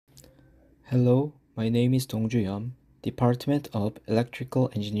Hello, my name is Dongju Yeom, Department of Electrical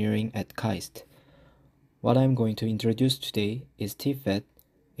Engineering at KAIST. What I'm going to introduce today is TFET,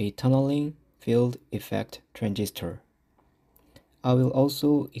 a tunneling field effect transistor. I will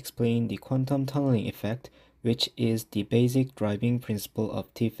also explain the quantum tunneling effect, which is the basic driving principle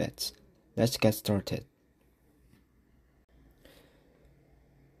of TFETs. Let's get started.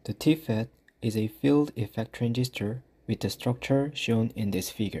 The TFET is a field effect transistor with the structure shown in this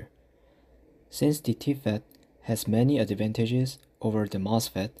figure. Since the TFET has many advantages over the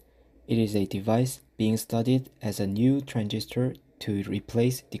MOSFET, it is a device being studied as a new transistor to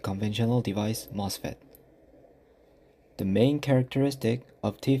replace the conventional device MOSFET. The main characteristic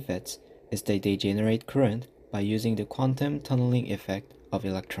of TFETs is that they generate current by using the quantum tunneling effect of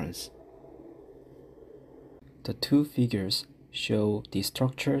electrons. The two figures show the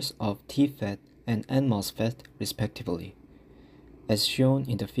structures of TFET and NMOSFET respectively. As shown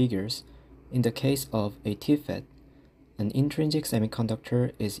in the figures, in the case of a TFET, an intrinsic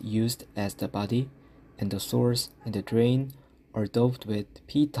semiconductor is used as the body, and the source and the drain are doped with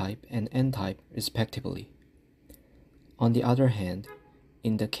P-type and N-type respectively. On the other hand,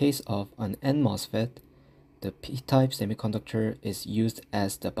 in the case of an NMOSFET, the P-type semiconductor is used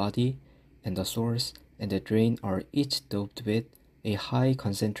as the body, and the source and the drain are each doped with a high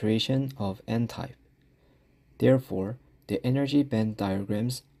concentration of N-type. Therefore, the energy band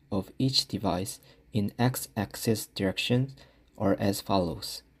diagrams of each device in x-axis direction are as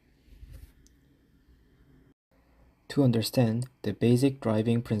follows. To understand the basic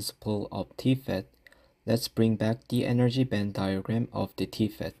driving principle of TFET, let's bring back the energy band diagram of the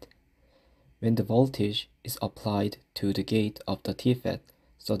TFET. When the voltage is applied to the gate of the TFET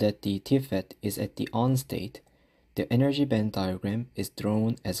so that the TFET is at the on state, the energy band diagram is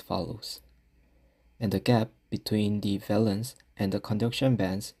drawn as follows. And the gap between the valence and the conduction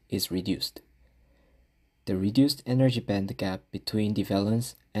bands is reduced. The reduced energy band gap between the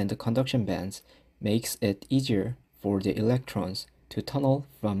valence and the conduction bands makes it easier for the electrons to tunnel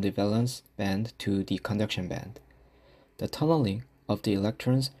from the valence band to the conduction band. The tunneling of the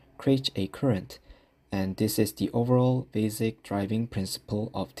electrons creates a current, and this is the overall basic driving principle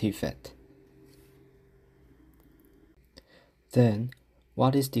of TFET. Then,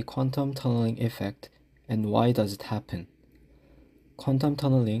 what is the quantum tunneling effect and why does it happen? Quantum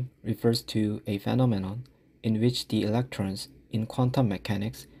tunneling refers to a phenomenon in which the electrons in quantum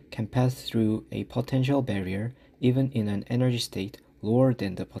mechanics can pass through a potential barrier even in an energy state lower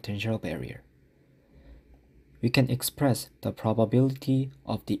than the potential barrier. We can express the probability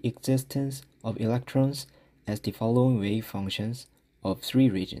of the existence of electrons as the following wave functions of three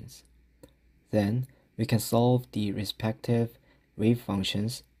regions. Then, we can solve the respective wave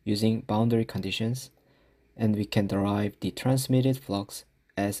functions using boundary conditions, and we can derive the transmitted flux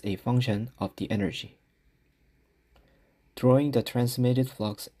as a function of the energy. Drawing the transmitted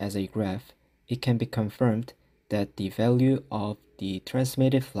flux as a graph, it can be confirmed that the value of the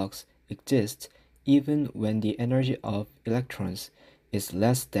transmitted flux exists even when the energy of electrons is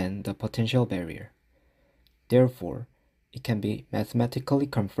less than the potential barrier. Therefore, it can be mathematically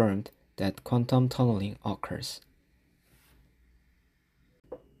confirmed that quantum tunneling occurs.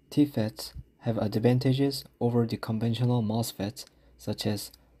 TFETs have advantages over the conventional MOSFETs such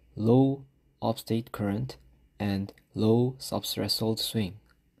as low off-state current and low subthreshold swing.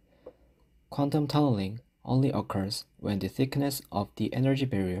 Quantum tunneling only occurs when the thickness of the energy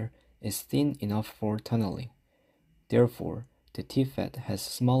barrier is thin enough for tunneling. Therefore, the TFET has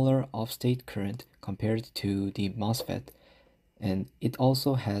smaller off-state current compared to the MOSFET, and it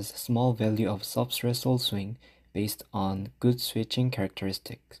also has small value of subthreshold swing based on good switching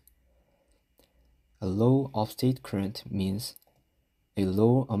characteristics. A low off-state current means a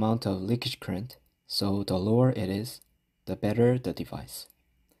low amount of leakage current, so the lower it is, the better the device.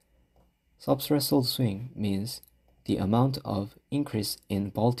 Subthreshold swing means the amount of increase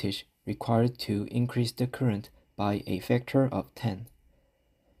in voltage required to increase the current by a factor of 10.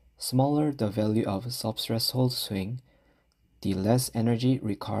 Smaller the value of subthreshold swing, the less energy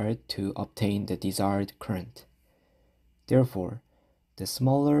required to obtain the desired current. Therefore, the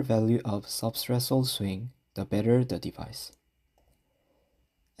smaller value of subthreshold swing, the better the device.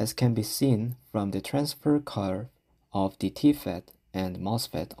 As can be seen from the transfer curve of the TFET and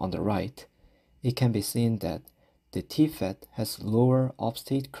MOSFET on the right, it can be seen that the TFET has lower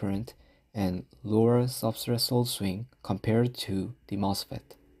off-state current and lower subthreshold swing compared to the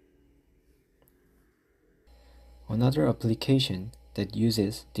MOSFET. Another application that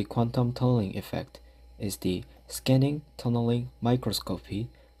uses the quantum tunneling effect is the scanning tunneling microscopy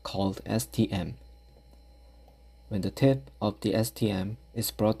called STM. When the tip of the STM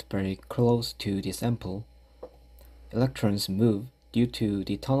is brought very close to the sample, electrons move due to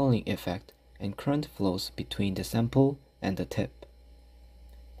the tunneling effect and current flows between the sample and the tip.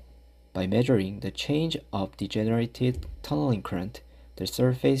 By measuring the change of the generated tunneling current, the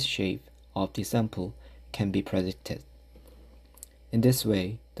surface shape of the sample can be predicted. In this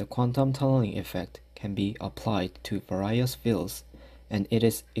way, the quantum tunneling effect can be applied to various fields, and it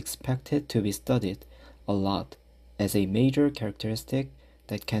is expected to be studied a lot as a major characteristic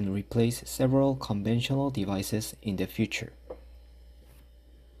that can replace several conventional devices in the future.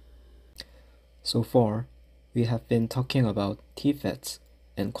 So far, we have been talking about TFETs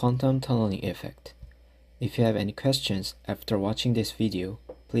and quantum tunneling effect. If you have any questions after watching this video,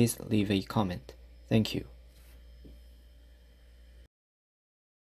 please leave a comment. Thank you.